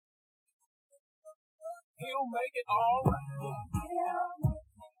He'll make it all right.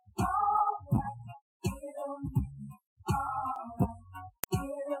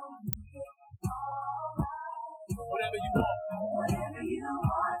 Whatever you want,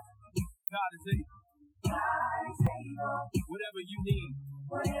 God is able. Whatever you need,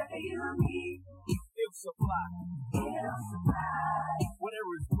 He'll supply.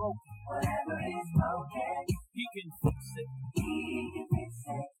 Whatever is broken, He can fix it.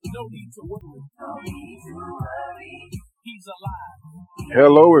 No need to worry. He's alive.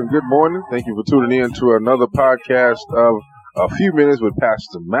 Hello and good morning. Thank you for tuning in to another podcast of A Few Minutes with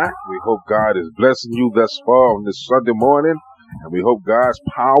Pastor Mac. We hope God is blessing you thus far on this Sunday morning, and we hope God's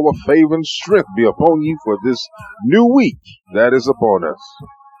power, favor, and strength be upon you for this new week that is upon us.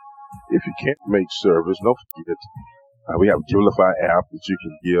 If you can't make service, don't forget, we have a Givelify app that you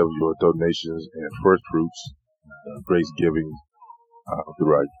can give your donations and first fruits, grace giving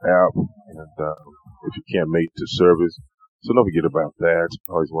through our app. And if you can't make the service, so don't forget about that.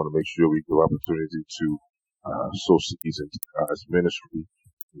 I always want to make sure we give opportunity to sow seeds into God's ministry.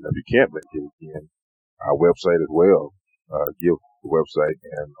 And if you can't make it again, our website as well. Give the website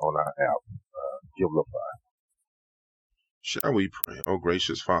and on our app, Givelify. Shall we pray? Oh,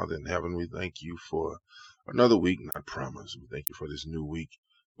 gracious Father in heaven, we thank you for another week not promised. We thank you for this new week.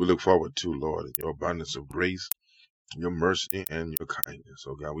 We look forward to, Lord, your abundance of grace, your mercy, and your kindness.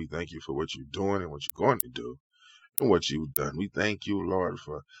 Oh, God, we thank you for what you're doing and what you're going to do and what you've done. We thank you, Lord,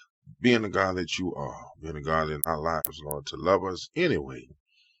 for being the God that you are, being a God in our lives, Lord, to love us anyway,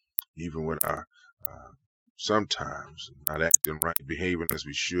 even with our sometimes not acting right, behaving as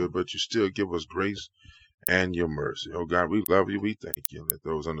we should, but you still give us grace and your mercy. Oh God, we love you. We thank you. Let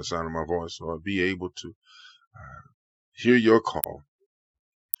those on the sound of my voice, Lord, be able to hear your call,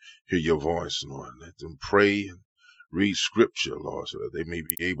 hear your voice, Lord. Let them pray and read scripture, Lord, so that they may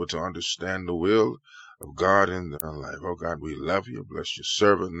be able to understand the will of God in their life. Oh God, we love you. Bless your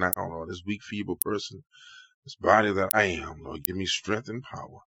servant now, Lord, this weak, feeble person, this body that I am, Lord. Give me strength and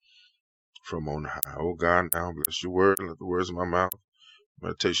power from on high. Oh God, now bless your word and let the words of my mouth,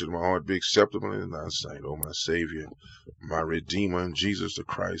 meditation of my heart be acceptable in thy sight. Oh, my Savior, my Redeemer, in Jesus the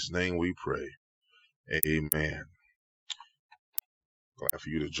Christ's name we pray. Amen. Glad for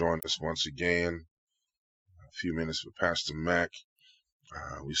you to join us once again. A few minutes for Pastor Mac.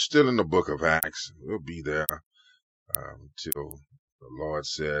 We're still in the book of Acts. We'll be there until the Lord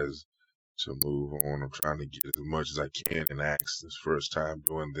says to move on. I'm trying to get as much as I can in Acts. This first time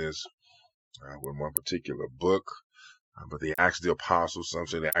doing this with one particular book. But the Acts of the Apostles, some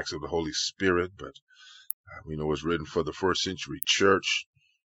say the Acts of the Holy Spirit, but we know it's written for the first century church,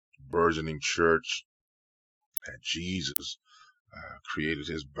 burgeoning church, that Jesus created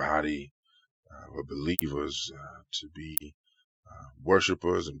his body of believers to be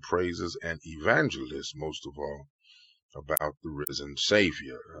worshipers and praisers and evangelists, most of all, about the risen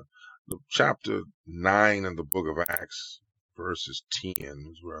Savior. Chapter 9 in the book of Acts, verses 10,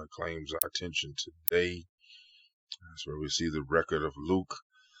 is where it claims our attention today. That's where we see the record of Luke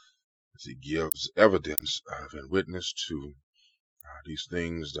as he gives evidence of and witness to these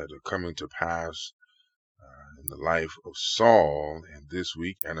things that are coming to pass in the life of Saul, and this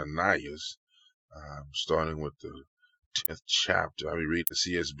week Ananias, starting with the 10th chapter. I will read the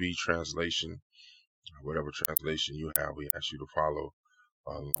CSB translation, whatever translation you have. We ask you to follow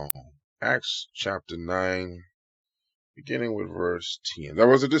along. Acts chapter 9, beginning with verse 10. There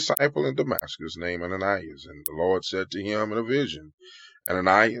was a disciple in Damascus named Ananias, and the Lord said to him in a vision,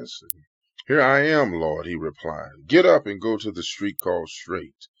 Ananias. Here I am, Lord, he replied. Get up and go to the street called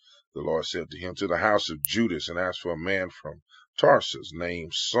Straight. The Lord said to him, to the house of Judas, and ask for a man from Tarsus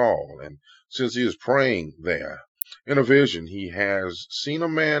named Saul. And since he is praying there, in a vision he has seen a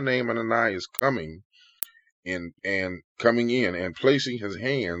man named Ananias coming in and placing his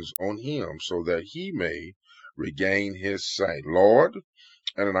hands on him so that he may regain his sight. Lord,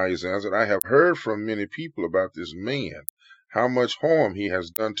 Ananias answered, I have heard from many people about this man, how much harm he has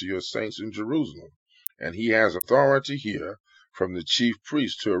done to your saints in Jerusalem. And he has authority here from the chief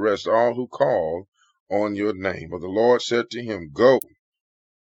priest to arrest all who call on your name. But the Lord said to him, Go,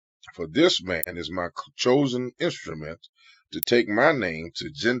 for this man is my chosen instrument to take my name to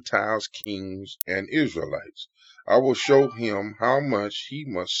Gentiles, kings, and Israelites. I will show him how much he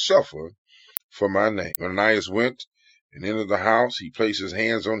must suffer for my name. Ananias went and entered the house. He placed his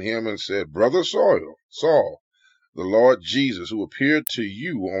hands on him and said, Brother Saul, the Lord Jesus, who appeared to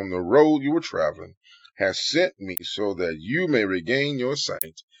you on the road you were traveling, has sent me so that you may regain your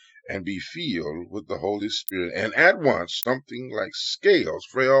sight and be filled with the Holy Spirit. And at once something like scales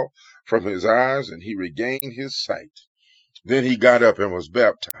fell from his eyes, and he regained his sight. Then he got up and was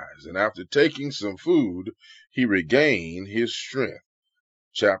baptized. years. And after taking some food, he regained his strength.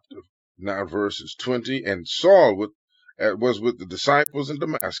 Chapter 9, verses 20. And Saul was with the disciples in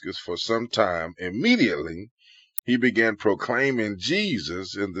Damascus for some time. Immediately, he began proclaiming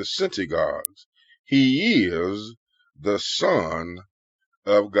Jesus in the synagogues. He is the Son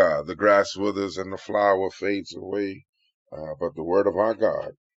of God. The grass withers and the flower fades away, but the word of our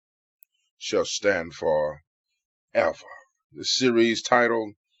God shall stand forever. The series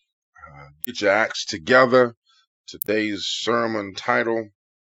titled, Get Your Acts Together. Today's sermon title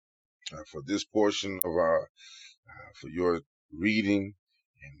for this portion of for your reading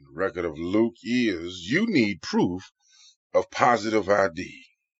in the record of Luke is, You Need Proof of Positive ID.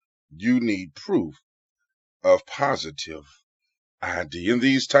 You need proof of positive ID. In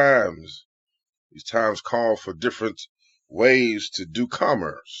these times call for different ways to do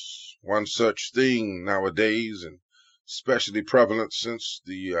commerce. One such thing nowadays, and especially prevalent since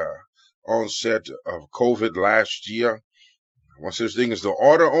the onset of COVID last year, one such thing is to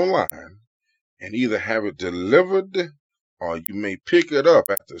order online and either have it delivered or you may pick it up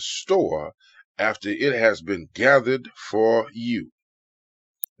at the store after it has been gathered for you.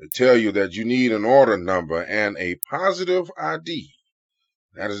 They tell you that you need an order number and a positive ID.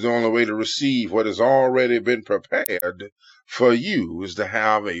 That is the only way to receive what has already been prepared for you, is to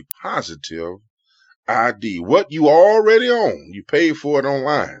have a positive ID. What you already own, you pay for it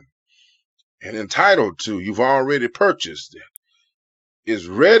online and entitled to, you've already purchased it, is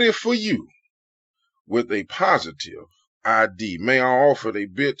ready for you with a positive ID. May I offer a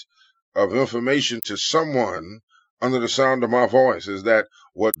bit of information to someone under the sound of my voice, is that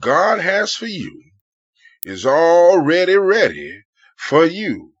what God has for you is already ready for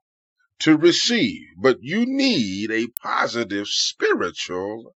you to receive, but you need a positive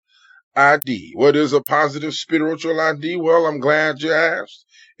spiritual ID. What is a positive spiritual ID? Well, I'm glad you asked.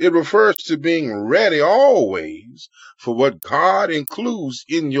 It refers to being ready always for what God includes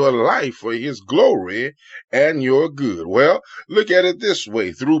in your life for his glory and your good. Well, look at it this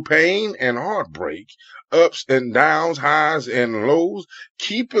way. Through pain and heartbreak, ups and downs, highs and lows,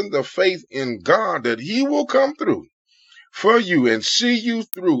 keeping the faith in God that he will come through for you and see you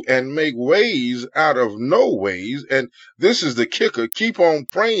through and make ways out of no ways. And this is the kicker. Keep on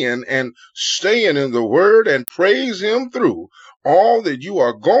praying and staying in the word and praise him through all that you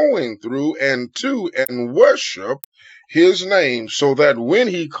are going through and worship his name, so that when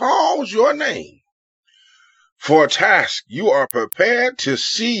he calls your name for a task, you are prepared to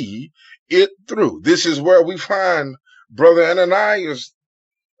see it through. This is where we find Brother Ananias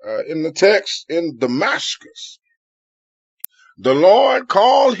in the text in Damascus. The Lord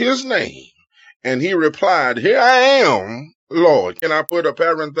called his name, and he replied, Here I am, Lord. Can I put a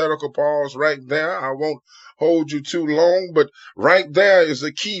parenthetical pause right there? I won't hold you too long, but right there is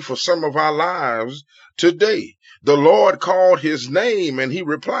the key for some of our lives today. The Lord called his name, and he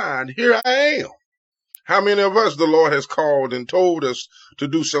replied, Here I am. How many of us the Lord has called and told us to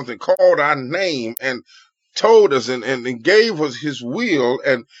do something, called our name and told us and gave us his will,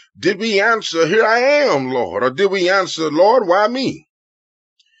 and did we answer, Here I am, Lord? Or did we answer, Lord, why me?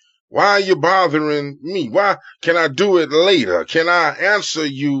 Why are you bothering me? Why can I do it later? Can I answer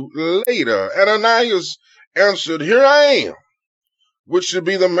you later? Ananias answered, Here I am, which should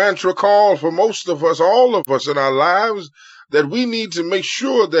be the mantra call for most of us, all of us in our lives, that we need to make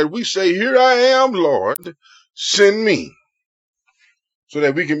sure that we say, Here I am, Lord, send me, so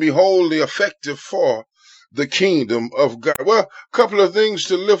that we can be wholly effective for the kingdom of God. Well, a couple of things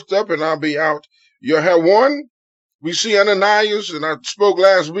to lift up and I'll be out. You have one, we see Ananias, and I spoke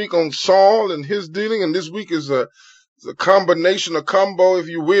last week on Saul and his dealing, and this week is a combination, a combo, if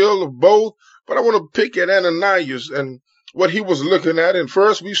you will, of both. But I want to pick at Ananias and what he was looking at. And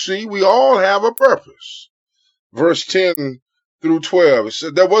first we see we all have a purpose. Verse 10 through 12, it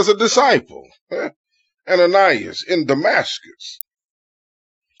said there was a disciple, Ananias, in Damascus.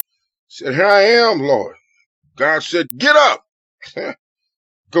 He said, Here I am, Lord. God said, Get up,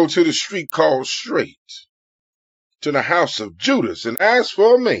 go to the street called Straight, to the house of Judas, and ask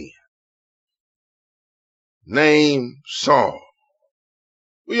for a man named Saul.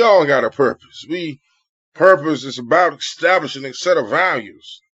 We all got a purpose. Purpose is about establishing a set of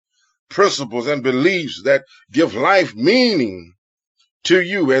values, principles, and beliefs that give life meaning to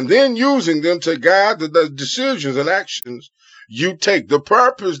you, and then using them to guide the decisions and actions you take. The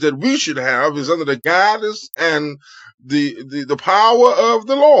purpose that we should have is under the guidance and the power of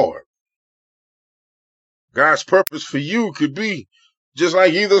the Lord. God's purpose for you could be just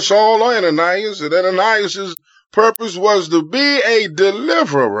like either Saul or Ananias, and Ananias' purpose was to be a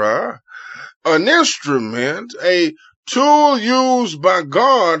deliverer, an instrument, a tool used by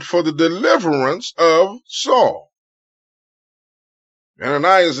God for the deliverance of Saul.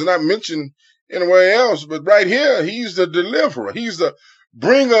 Ananias is not mentioned anywhere else, but right here, he's the deliverer. He's the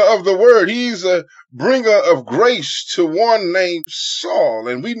bringer of the word. He's a bringer of grace to one named Saul.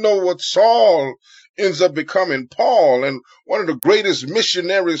 And we know what Saul ends up becoming, Paul, and one of the greatest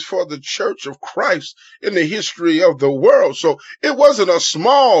missionaries for the Church of Christ in the history of the world. So it wasn't a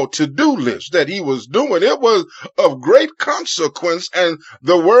small to-do list that he was doing. It was of great consequence, and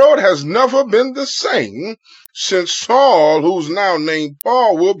the world has never been the same since Saul, who's now named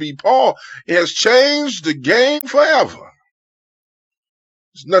Paul, will be Paul, has changed the game forever.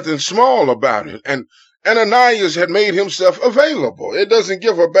 There's nothing small about it. And Ananias had made himself available. It doesn't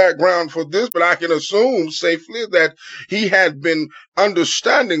give a background for this, but I can assume safely that he had been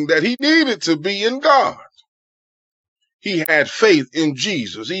understanding that he needed to be in God. He had faith in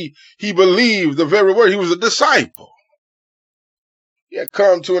Jesus. He believed the very word. He was a disciple. He had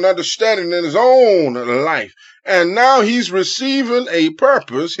come to an understanding in his own life. And now he's receiving a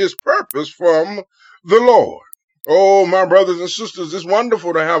purpose, his purpose from the Lord. Oh, my brothers and sisters, it's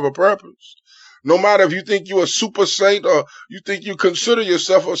wonderful to have a purpose. No matter if you think you're a super saint or you think you consider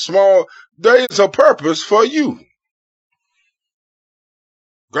yourself a small, there is a purpose for you.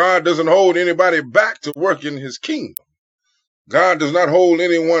 God doesn't hold anybody back to work in his kingdom. God does not hold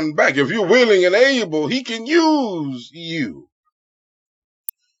anyone back. If you're willing and able, he can use you.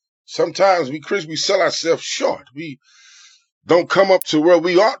 Sometimes we sell ourselves short. We don't come up to where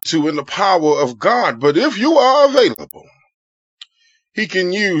we ought to in the power of God. But if you are available, he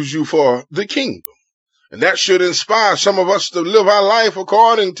can use you for the kingdom. And that should inspire some of us to live our life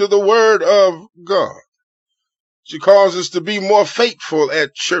according to the word of God. She calls us to be more faithful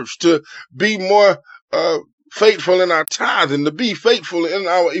at church, to be more faithful in our tithing, to be faithful in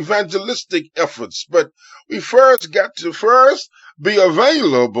our evangelistic efforts. But we first got to be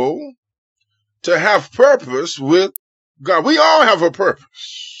available to have purpose with God. We all have a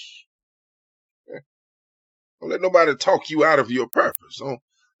purpose. Don't let nobody talk you out of your purpose. Don't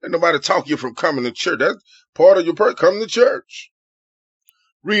let nobody talk you from coming to church. That's part of your purpose. Come to church.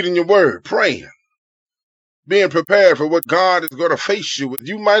 Reading your word, praying, being prepared for what God is going to face you with.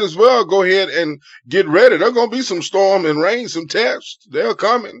 You might as well go ahead and get ready. There's going to be some storm and rain, some tests. They're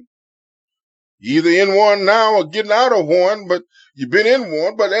coming. You're either in one now or getting out of one, but you've been in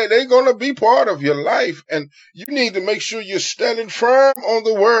one, but they're going to be part of your life. And you need to make sure you're standing firm on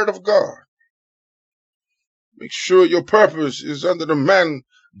the word of God. Make sure your purpose is under the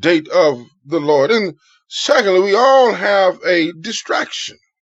mandate of the Lord. And secondly, we all have a distraction.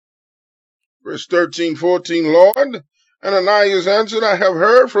 Verse 13, 14, Lord, Ananias answered, I have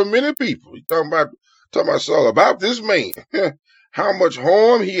heard from many people. He's talking about Saul, about this man, how much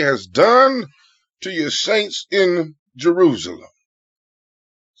harm he has done to your saints in Jerusalem.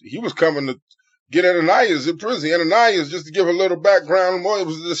 He was coming to get Ananias in prison. Ananias, just to give a little background more, he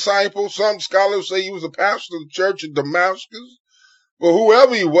was a disciple. Some scholars say he was a pastor of the church in Damascus. But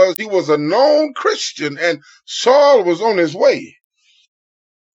whoever he was a known Christian, and Saul was on his way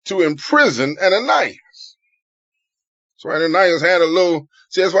to imprison Ananias. So Ananias had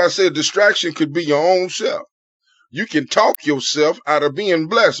see, that's why I said distraction could be your own self. You can talk yourself out of being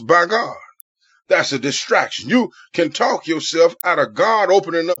blessed by God. That's a distraction. You can talk yourself out of God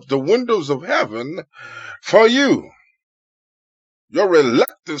opening up the windows of heaven for you. Your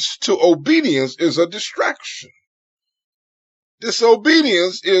reluctance to obedience is a distraction.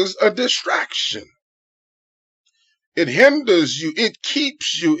 Disobedience is a distraction. It hinders you. It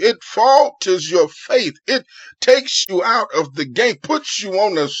keeps you. It falters your faith. It takes you out of the game, puts you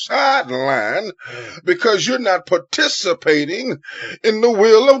on the sideline because you're not participating in the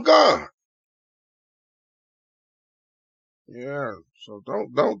will of God. Yeah, so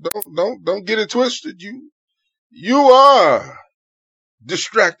don't get it twisted. You are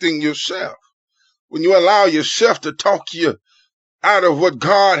distracting yourself when you allow yourself to talk you out of what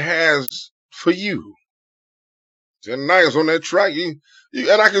God has for you. Ananias on that track, and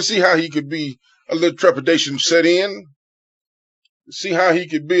I can see how he could be a little trepidation set in. See how he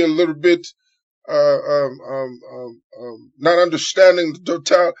could be a little bit not understanding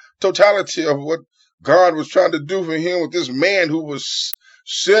the totality of what God was trying to do for him with this man who was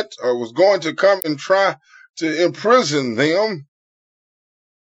sent or was going to come and try to imprison them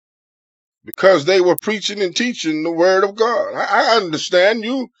because they were preaching and teaching the word of God. I understand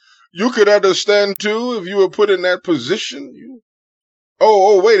you. You could understand too if you were put in that position.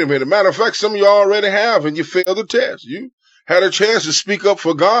 Wait a minute. Matter of fact, some of you already have and you failed the test. You had a chance to speak up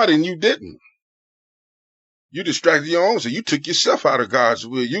for God and you didn't. You distracted your own self. You took yourself out of God's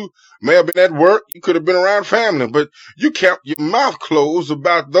will. You may have been at work. You could have been around family, but you kept your mouth closed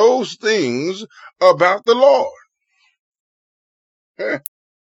about those things about the Lord. Yeah,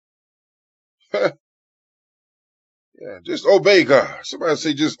 just obey God. Somebody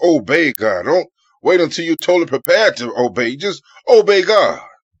say just obey God. Don't wait until you're totally prepared to obey. Just obey God.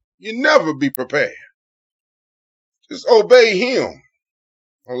 You never be prepared. Just obey Him.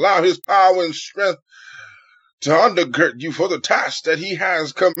 Allow His power and strength to undergird you for the task that He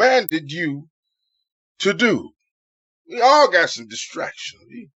has commanded you to do. We all got some distractions.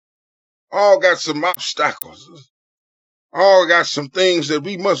 We all got some obstacles. All got some things that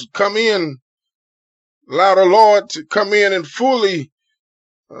we must come in. Allow the Lord to come in and fully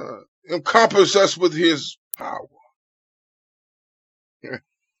encompass us with His power. Yeah.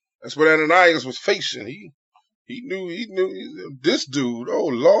 That's what Ananias was facing. He knew this dude. Oh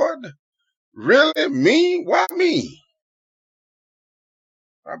Lord, really? Me? Why me?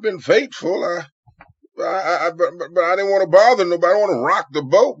 I've been faithful. But I didn't want to bother nobody. I don't want to rock the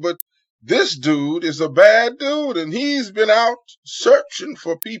boat. But this dude is a bad dude, and he's been out searching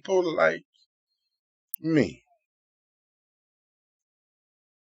for people like me.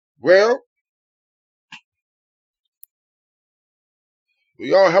 Well,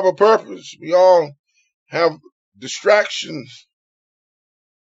 we all have a purpose. We all have distractions.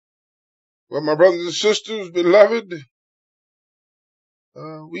 Well, my brothers and sisters, beloved,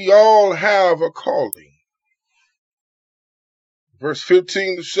 we all have a calling. Verse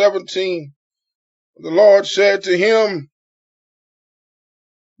 15 to 17, the Lord said to him,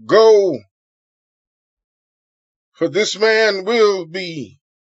 "Go, for this man will be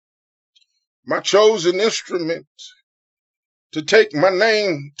my chosen instrument to take my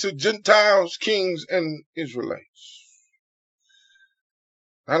name to Gentiles, kings, and Israelites."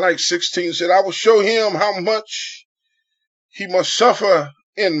 I like 16 said, "I will show him how much he must suffer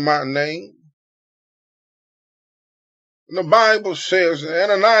in my name." And the Bible says that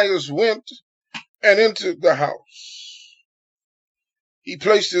Ananias went and entered the house. He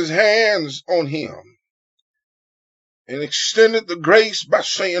placed his hands on him and extended the grace by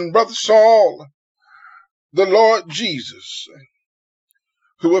saying, "Brother Saul, the Lord Jesus,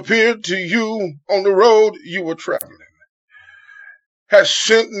 who appeared to you on the road you were traveling, has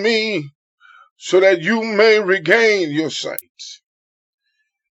sent me so that you may regain your sight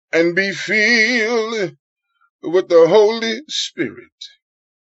and be filled with the Holy Spirit."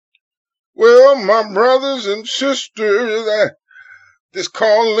 Well, my brothers and sisters, this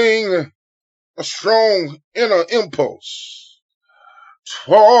calling a strong inner impulse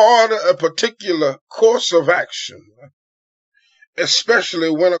toward a particular course of action, especially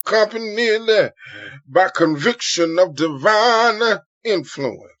when accompanied by conviction of divine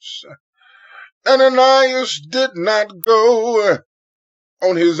influence. Ananias did not go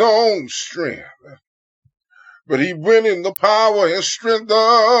on his own strength, but he went in the power and strength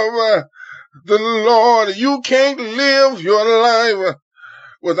of the Lord. You can't live your life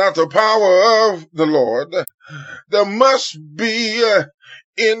without the power of the Lord. There must be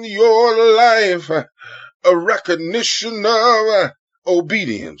in your life a recognition of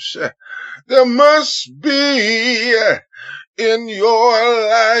obedience. There must be in your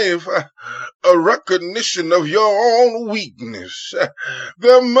life a recognition of your own weakness.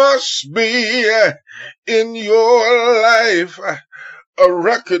 There must be in your life a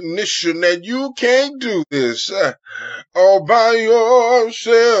recognition that you can't do this all by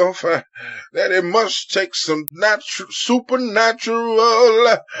yourself, that it must take some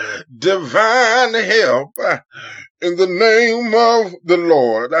supernatural divine help in the name of the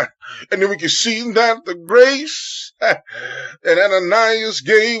Lord. And then we can see that the grace that Ananias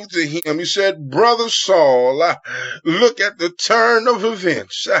gave to him, he said, "Brother Saul, look at the turn of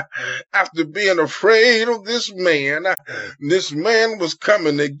events. After being afraid of this man was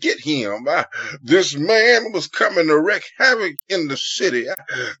coming to get him. This man was coming to wreak havoc in the city.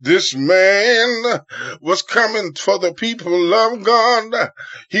 This man was coming for the people of God.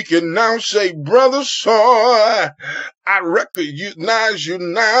 He can now say, Brother Saul, I recognize you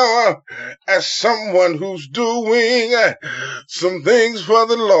now as someone who's doing some things for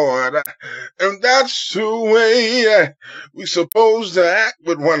the Lord." And that's the way we're supposed to act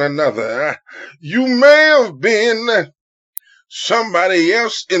with one another. You may have been somebody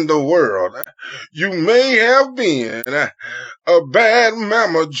else in the world. You may have been a bad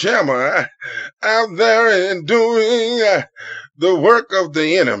mama jammer out there and doing the work of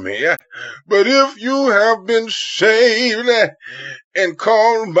the enemy. But if you have been saved and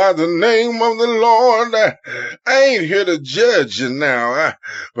called by the name of the Lord. I ain't here to judge you now,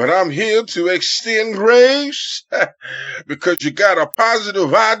 but I'm here to extend grace because you got a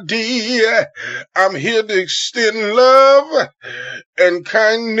positive idea. I'm here to extend love and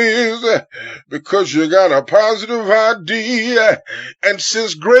kindness because you got a positive idea. And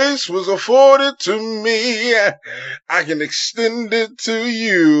since grace was afforded to me, I can extend it to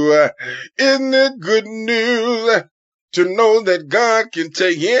you. Isn't it good news to know that God can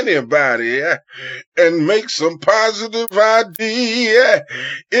take anybody and make some positive idea?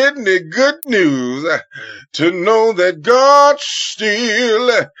 Isn't it good news to know that God's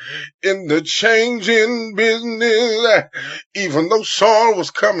still in the changing business? Even though Saul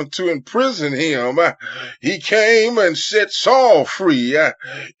was coming to imprison him, he came and set Saul free.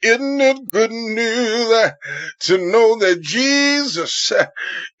 Isn't it good news to know that Jesus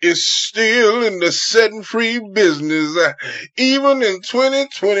is still in the setting free business? Even in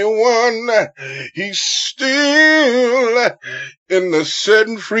 2021, he's still in the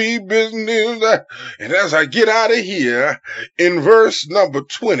setting free business. And as I get out of here, in verse number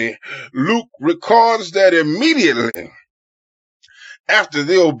 20, Luke records that immediately after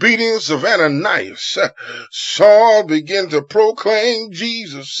the obedience of Ananias, Saul began to proclaim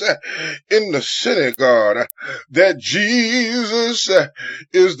Jesus in the synagogue, that Jesus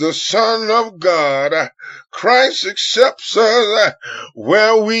is the Son of God. Christ accepts us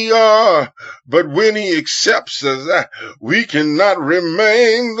where we are, but when he accepts us, we cannot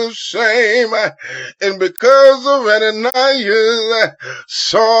remain the same. And because of Ananias,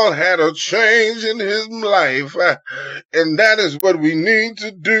 Saul had a change in his life, and that is what we need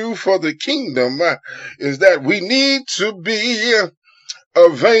to do for the kingdom, is that we need to be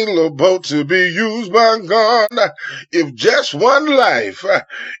available to be used by God. If just one life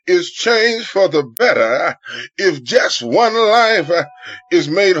is changed for the better, if just one life is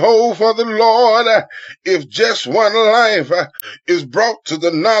made whole for the Lord, if just one life is brought to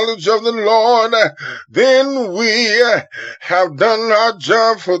the knowledge of the Lord, then we have done our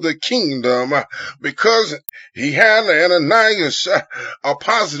job for the kingdom, because he had Ananias a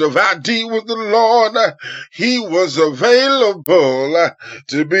positive ID with the Lord. He was available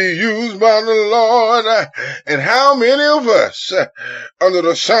to be used by the Lord. And how many of us, under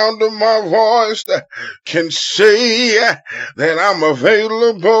the sound of my voice, can say that I'm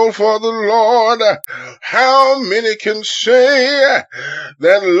available for the Lord? How many can say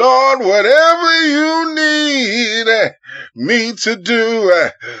that, Lord, whatever you need me to do,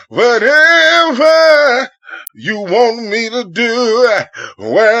 whatever you want me to do,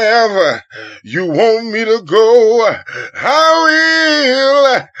 wherever you want me to go,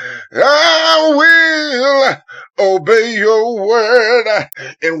 I will obey your word.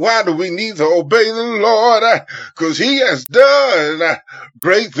 And why do we need to obey the Lord? Because he has done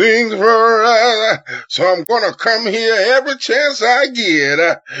great things for us. So I'm going to come here every chance I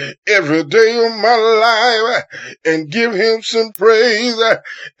get, every day of my life, and give him some praise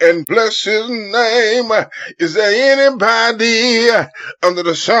and bless his name. Is there anybody under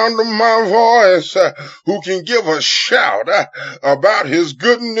the sound of my voice who can give a shout about his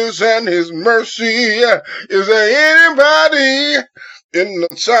goodness and his mercy? Is there anybody in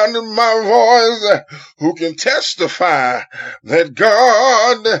the sound of my voice who can testify that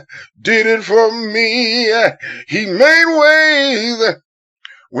God did it for me? He made ways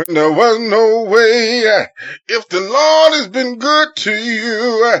when there was no way. If the Lord has been good to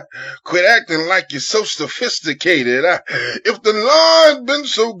you, quit acting like you're so sophisticated. If the Lord has been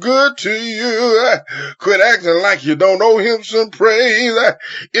so good to you, quit acting like you don't owe him some praise.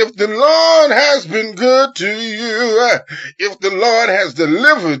 If the Lord has been good to you, if the Lord has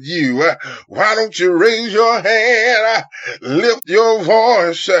delivered you, why don't you raise your hand, lift your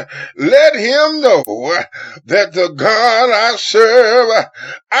voice, let him know that the God I serve,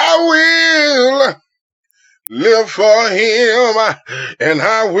 I will live for him, and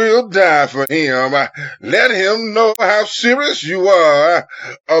I will die for him. Let him know how serious you are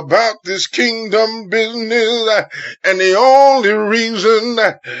about this kingdom business. And the only reason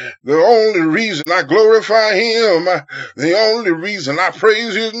I glorify him, the only reason I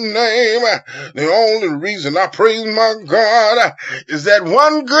praise his name, the only reason I praise my God is that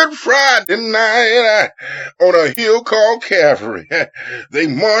one Good Friday night on a hill called Calvary, they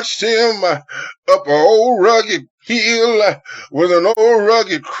marched him up an old rugged healed with an old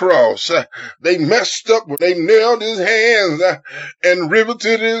rugged cross. They messed up when they nailed his hands and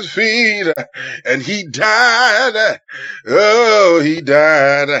riveted his feet, and he died. Oh, he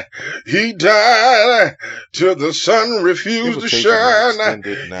died. He died till the sun refused to shine.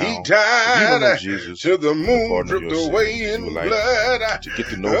 He died till the moon dripped away in blood. To get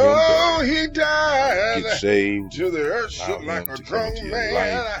to know him better, he died. Get saved, till the earth shook like a drunk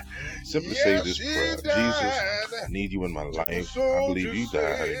man. Simply say this prayer: Jesus, I need you in my life. I believe you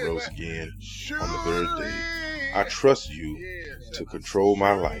died and rose again on the third day. I trust you to control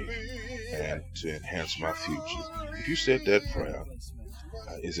my life and to enhance my future. If you said that prayer,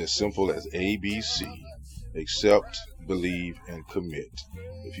 it's as simple as ABC: accept, believe, and commit.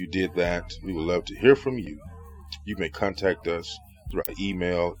 If you did that, we would love to hear from you. You may contact us through our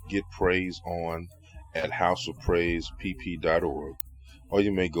email, getpraiseon@houseofpraisepp.org, or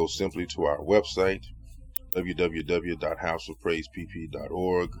you may go simply to our website,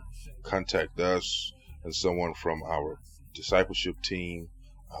 www.houseofpraisepp.org. Contact us, and someone from our discipleship team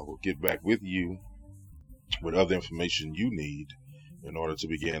will get back with you with other information you need in order to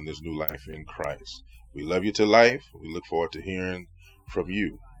begin this new life in Christ. We love you to life. We look forward to hearing from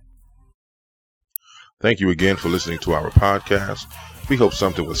you. Thank you again for listening to our podcast. We hope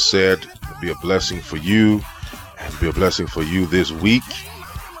something was said to be a blessing for you and be a blessing for you this week.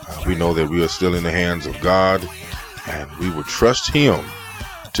 We know that we are still in the hands of God, and we will trust Him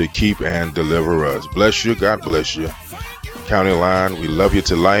to keep and deliver us. Bless you. God bless you. County Line, we love you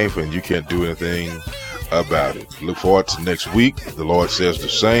to life, and you can't do anything about it. Look forward to next week. The Lord says the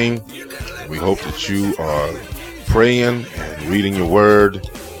same. We hope that you are praying and reading your word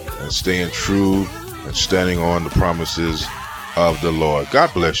and staying true and standing on the promises of the Lord.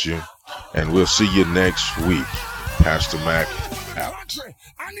 God bless you, and we'll see you next week. Pastor Mac out.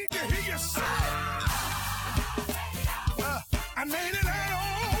 I need to hear you say